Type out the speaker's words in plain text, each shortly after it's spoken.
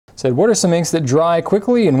Said, what are some inks that dry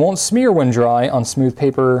quickly and won't smear when dry on smooth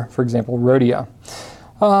paper, for example, Rhodia?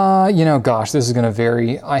 You know, gosh, this is going to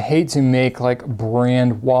vary. I hate to make like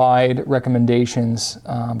brand-wide recommendations,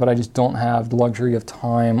 but I just don't have the luxury of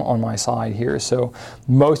time on my side here. So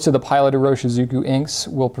most of the Pilot Iroshizuku inks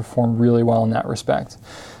will perform really well in that respect.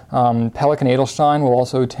 Pelican Edelstein will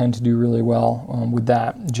also tend to do really well with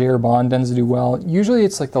that. J. Herbin tends to do well. Usually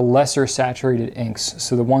it's like the lesser saturated inks,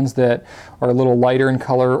 so the ones that are a little lighter in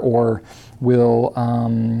color or will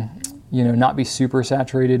you know, not be super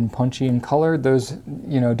saturated and punchy in color. Those,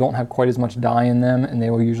 you know, don't have quite as much dye in them, and they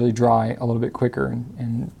will usually dry a little bit quicker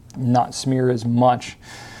and not smear as much.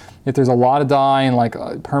 If there's a lot of dye and like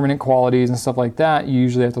permanent qualities and stuff like that, you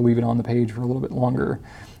usually have to leave it on the page for a little bit longer.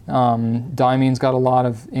 Diamine's got a lot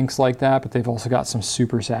of inks like that, but they've also got some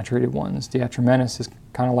super saturated ones. The Atramentis is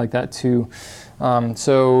kind of like that too.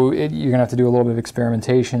 So you're gonna have to do a little bit of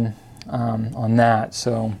experimentation on that.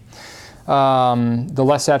 So the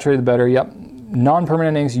less saturated, the better. Yep.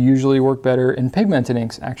 Non-permanent inks usually work better, and pigmented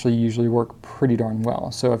inks actually usually work pretty darn well.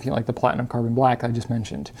 So if you like the Platinum Carbon Black I just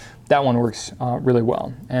mentioned, that one works really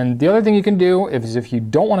well. And the other thing you can do is if you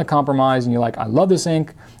don't want to compromise and you're like, I love this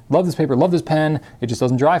ink, love this paper, love this pen, it just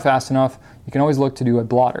doesn't dry fast enough, you can always look to do a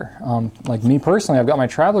blotter. Like me personally, I've got my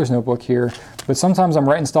traveler's notebook here, but sometimes I'm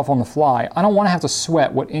writing stuff on the fly. I don't want to have to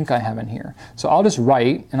sweat what ink I have in here. So I'll just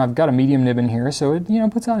write, and I've got a medium nib in here, so it, you know,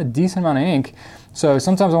 puts out a decent amount of ink. So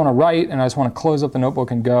sometimes I want to write and I just want to close up the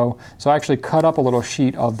notebook and go. So I actually cut up a little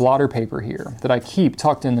sheet of blotter paper here that I keep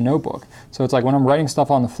tucked in the notebook. So it's like when I'm writing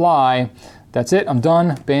stuff on the fly, that's it, I'm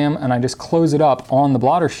done, bam, and I just close it up on the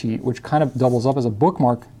blotter sheet, which kind of doubles up as a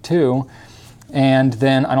bookmark too. And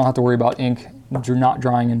then I don't have to worry about ink not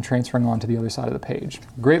drying and transferring onto the other side of the page.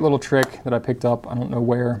 Great little trick that I picked up, I don't know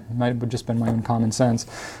where, it might have just been my own common sense,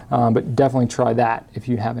 but definitely try that if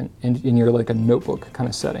you haven't in your like a notebook kind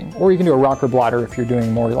of setting. Or you can do a rocker blotter if you're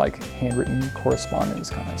doing more like handwritten correspondence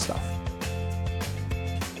kind of stuff.